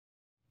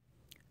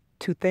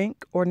To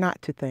Think or Not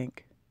to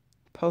Think,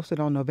 posted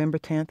on November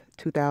 10th,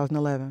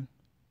 2011.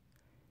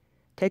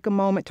 Take a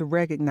moment to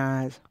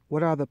recognize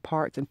what are the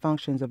parts and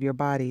functions of your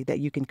body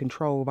that you can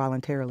control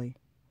voluntarily.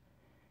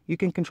 You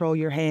can control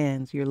your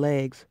hands, your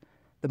legs,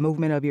 the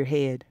movement of your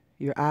head,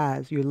 your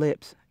eyes, your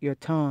lips, your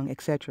tongue,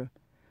 etc.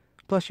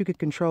 Plus, you can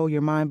control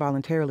your mind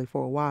voluntarily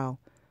for a while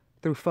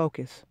through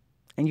focus,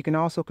 and you can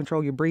also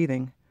control your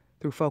breathing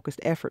through focused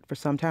effort for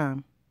some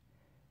time.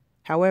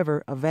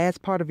 However, a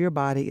vast part of your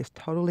body is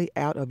totally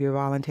out of your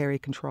voluntary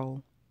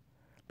control.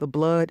 The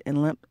blood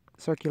and lymph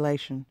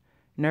circulation,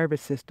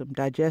 nervous system,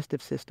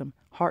 digestive system,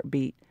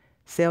 heartbeat,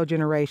 cell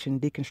generation,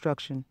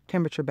 deconstruction,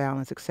 temperature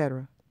balance,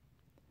 etc.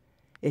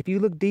 If you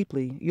look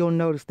deeply, you'll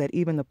notice that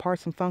even the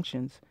parts and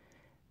functions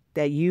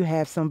that you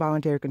have some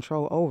voluntary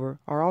control over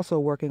are also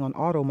working on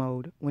auto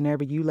mode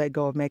whenever you let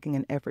go of making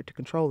an effort to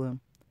control them.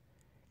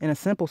 In a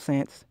simple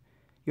sense,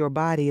 your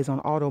body is on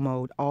auto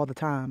mode all the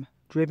time,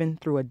 driven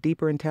through a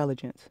deeper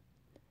intelligence,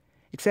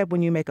 except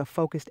when you make a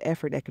focused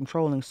effort at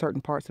controlling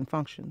certain parts and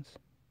functions.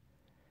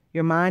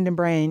 Your mind and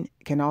brain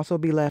can also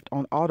be left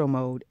on auto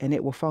mode and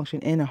it will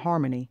function in a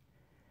harmony,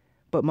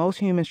 but most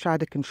humans try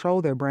to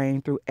control their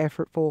brain through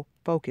effortful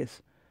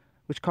focus,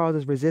 which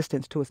causes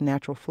resistance to its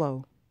natural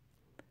flow.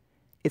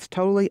 It's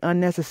totally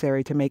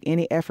unnecessary to make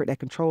any effort at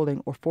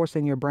controlling or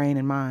forcing your brain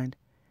and mind,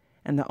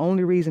 and the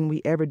only reason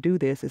we ever do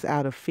this is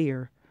out of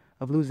fear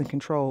of losing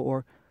control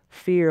or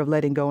fear of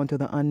letting go into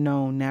the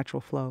unknown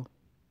natural flow.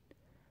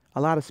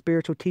 A lot of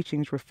spiritual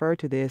teachings refer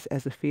to this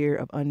as the fear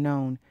of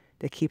unknown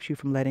that keeps you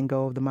from letting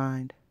go of the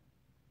mind.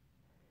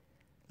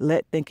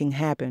 Let thinking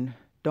happen.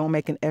 Don't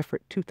make an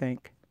effort to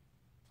think.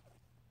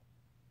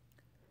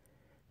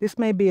 This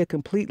may be a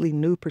completely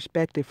new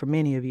perspective for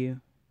many of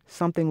you,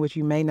 something which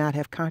you may not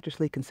have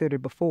consciously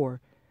considered before,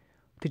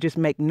 to just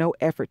make no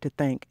effort to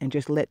think and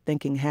just let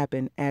thinking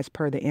happen as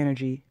per the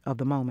energy of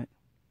the moment.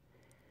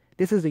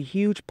 This is a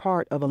huge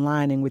part of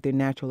aligning with your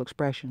natural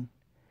expression.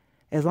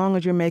 As long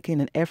as you're making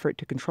an effort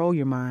to control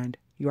your mind,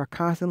 you are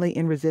constantly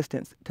in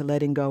resistance to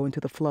letting go into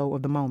the flow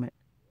of the moment.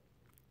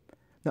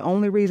 The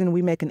only reason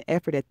we make an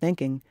effort at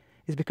thinking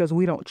is because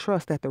we don't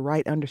trust that the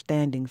right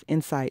understandings,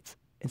 insights,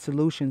 and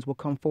solutions will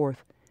come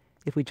forth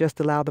if we just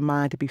allow the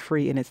mind to be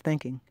free in its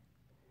thinking.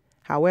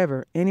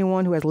 However,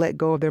 anyone who has let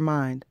go of their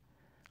mind,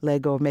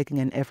 let go of making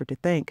an effort to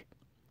think,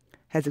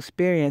 has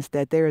experienced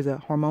that there is a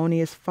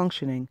harmonious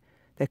functioning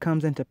that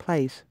comes into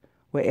place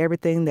where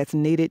everything that's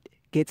needed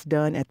gets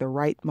done at the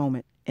right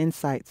moment,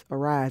 insights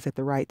arise at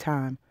the right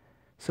time,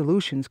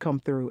 solutions come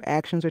through,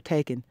 actions are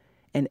taken,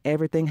 and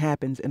everything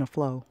happens in a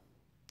flow.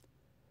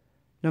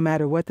 No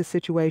matter what the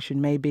situation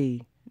may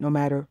be, no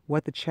matter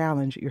what the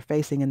challenge you're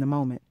facing in the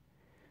moment,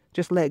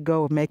 just let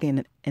go of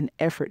making an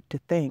effort to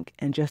think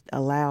and just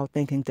allow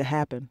thinking to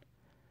happen.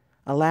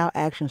 Allow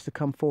actions to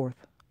come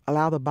forth.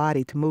 Allow the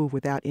body to move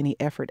without any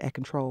effort at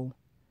control.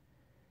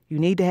 You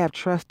need to have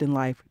trust in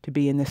life to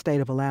be in this state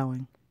of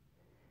allowing.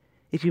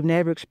 If you've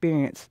never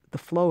experienced the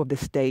flow of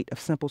this state of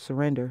simple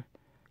surrender,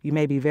 you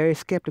may be very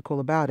skeptical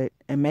about it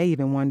and may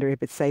even wonder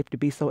if it's safe to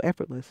be so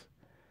effortless.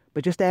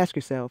 But just ask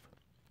yourself,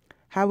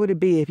 how would it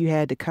be if you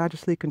had to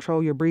consciously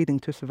control your breathing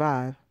to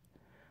survive?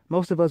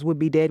 Most of us would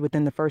be dead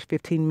within the first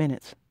 15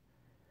 minutes.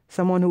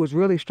 Someone who is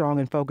really strong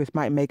and focused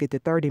might make it to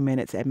 30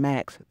 minutes at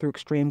max through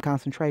extreme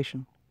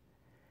concentration.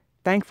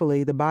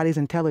 Thankfully, the body's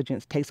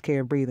intelligence takes care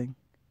of breathing.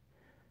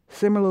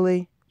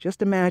 Similarly,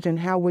 just imagine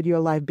how would your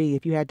life be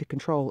if you had to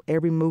control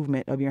every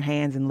movement of your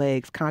hands and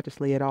legs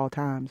consciously at all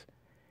times.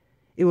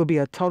 It would be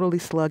a totally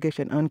sluggish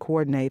and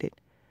uncoordinated.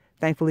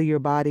 Thankfully, your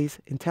body's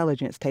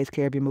intelligence takes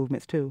care of your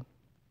movements too.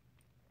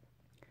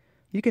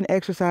 You can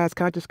exercise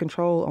conscious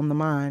control on the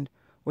mind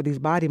or these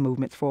body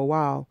movements for a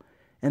while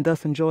and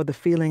thus enjoy the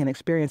feeling and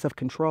experience of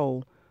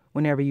control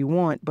whenever you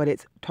want, but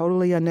it's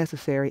totally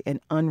unnecessary and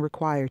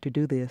unrequired to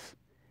do this.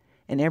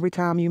 And every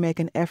time you make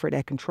an effort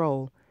at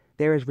control,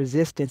 there is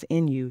resistance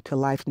in you to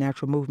life's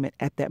natural movement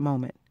at that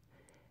moment.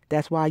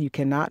 That's why you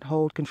cannot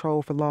hold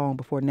control for long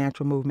before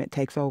natural movement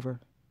takes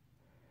over.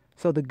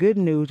 So the good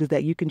news is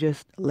that you can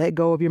just let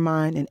go of your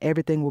mind and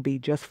everything will be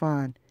just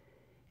fine.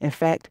 In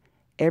fact,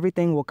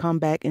 everything will come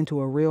back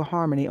into a real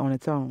harmony on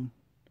its own.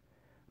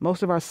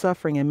 Most of our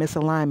suffering and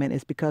misalignment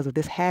is because of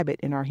this habit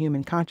in our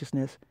human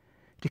consciousness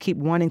to keep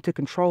wanting to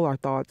control our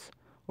thoughts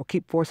or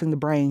keep forcing the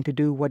brain to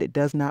do what it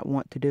does not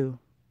want to do.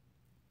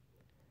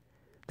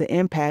 The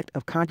impact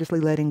of consciously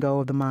letting go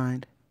of the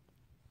mind.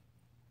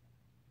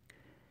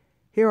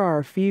 Here are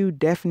a few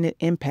definite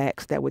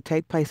impacts that would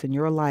take place in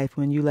your life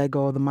when you let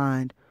go of the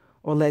mind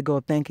or let go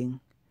of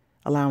thinking,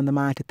 allowing the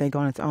mind to think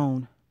on its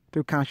own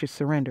through conscious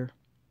surrender.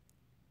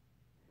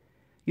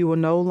 You will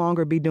no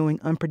longer be doing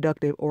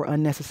unproductive or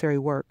unnecessary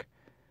work.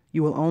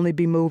 You will only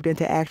be moved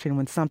into action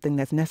when something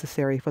that's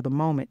necessary for the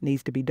moment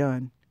needs to be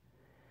done.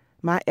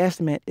 My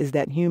estimate is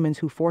that humans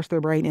who force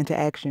their brain into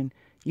action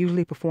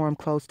usually perform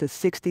close to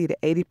 60 to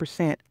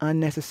 80%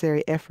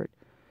 unnecessary effort,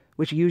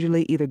 which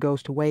usually either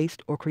goes to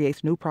waste or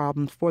creates new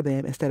problems for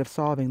them instead of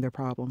solving their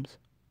problems.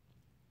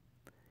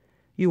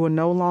 You will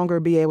no longer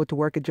be able to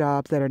work at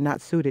jobs that are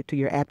not suited to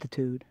your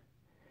aptitude.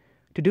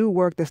 To do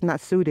work that's not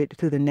suited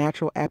to the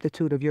natural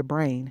aptitude of your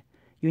brain,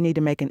 you need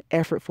to make an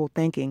effortful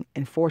thinking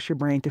and force your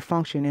brain to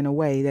function in a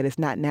way that is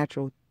not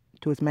natural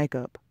to its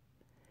makeup.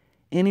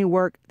 Any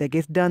work that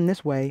gets done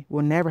this way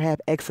will never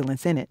have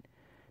excellence in it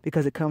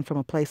because it comes from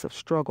a place of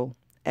struggle.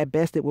 At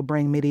best, it will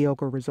bring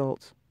mediocre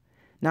results.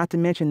 Not to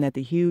mention that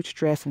the huge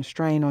stress and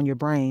strain on your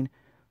brain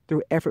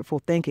through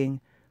effortful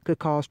thinking could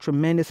cause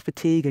tremendous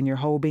fatigue in your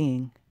whole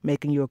being,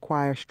 making you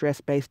acquire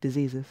stress-based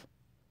diseases.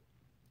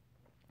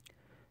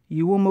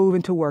 You will move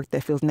into work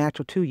that feels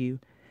natural to you,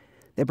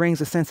 that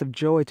brings a sense of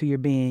joy to your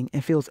being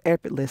and feels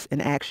effortless in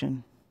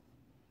action.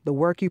 The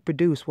work you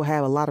produce will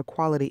have a lot of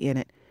quality in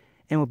it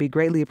and will be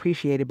greatly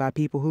appreciated by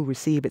people who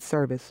receive its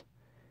service.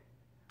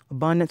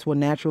 Abundance will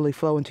naturally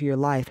flow into your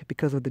life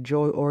because of the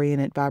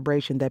joy-oriented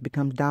vibration that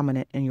becomes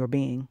dominant in your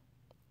being.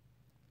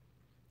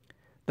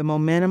 The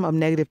momentum of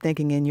negative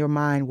thinking in your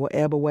mind will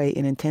ebb away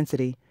in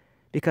intensity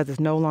because it's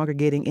no longer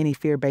getting any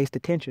fear-based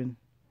attention.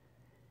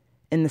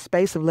 In the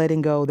space of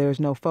letting go, there is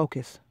no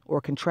focus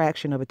or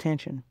contraction of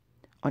attention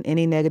on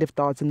any negative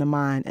thoughts in the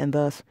mind, and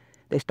thus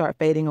they start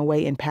fading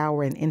away in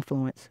power and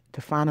influence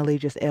to finally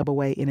just ebb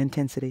away in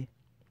intensity.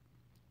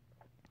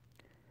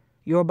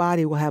 Your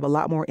body will have a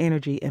lot more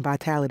energy and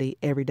vitality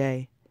every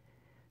day.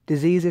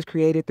 Diseases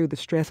created through the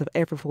stress of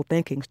effortful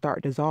thinking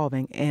start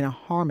dissolving, and a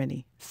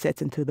harmony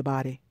sets into the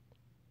body.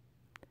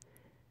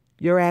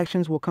 Your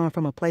actions will come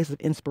from a place of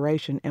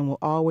inspiration and will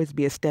always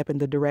be a step in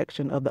the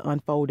direction of the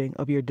unfolding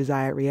of your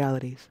desired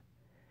realities.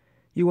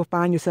 You will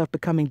find yourself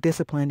becoming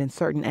disciplined in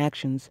certain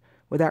actions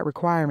without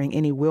requiring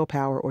any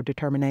willpower or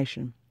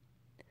determination.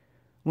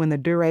 When the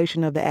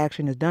duration of the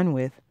action is done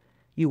with,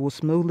 you will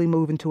smoothly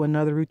move into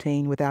another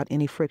routine without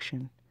any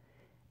friction.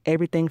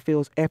 Everything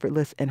feels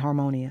effortless and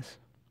harmonious.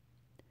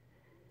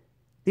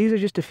 These are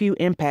just a few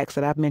impacts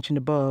that I've mentioned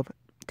above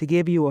to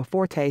give you a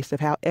foretaste of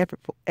how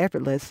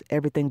effortless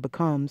everything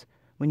becomes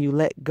when you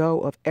let go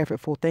of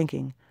effortful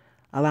thinking,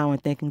 allowing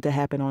thinking to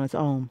happen on its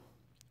own.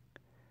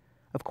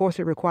 Of course,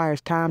 it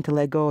requires time to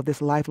let go of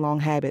this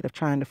lifelong habit of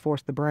trying to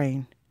force the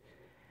brain.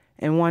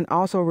 And one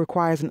also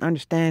requires an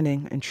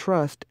understanding and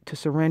trust to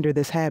surrender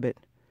this habit,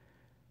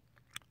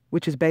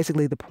 which is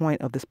basically the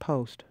point of this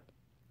post.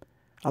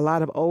 A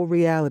lot of old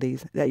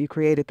realities that you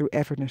created through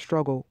effort and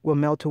struggle will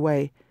melt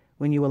away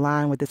when you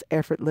align with this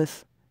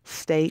effortless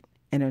state,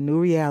 and a new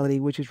reality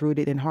which is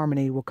rooted in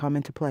harmony will come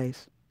into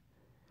place.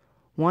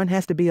 One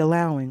has to be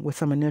allowing with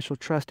some initial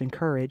trust and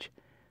courage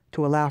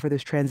to allow for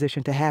this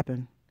transition to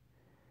happen,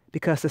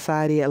 because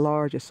society at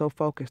large is so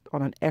focused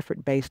on an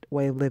effort-based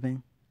way of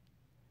living.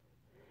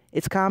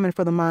 It's common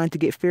for the mind to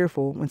get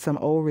fearful when some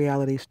old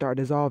realities start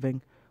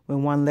dissolving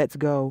when one lets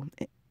go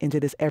into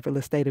this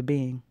effortless state of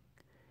being.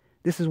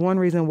 This is one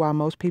reason why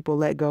most people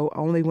let go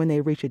only when they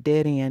reach a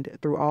dead end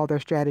through all their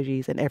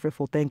strategies and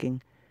effortful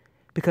thinking,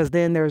 because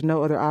then there is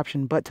no other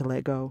option but to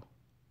let go.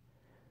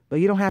 But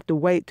you don't have to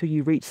wait till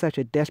you reach such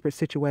a desperate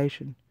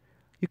situation.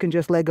 You can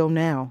just let go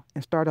now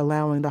and start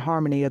allowing the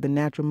harmony of the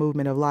natural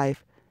movement of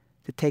life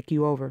to take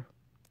you over.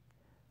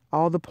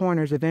 All the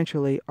pointers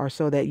eventually are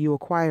so that you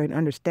acquire an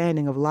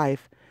understanding of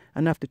life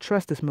enough to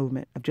trust this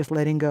movement of just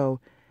letting go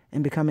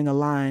and becoming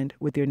aligned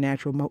with your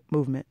natural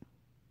movement.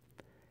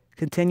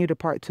 Continue to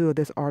part 2 of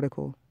this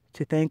article,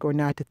 To Think or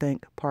Not to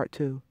Think, part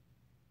 2.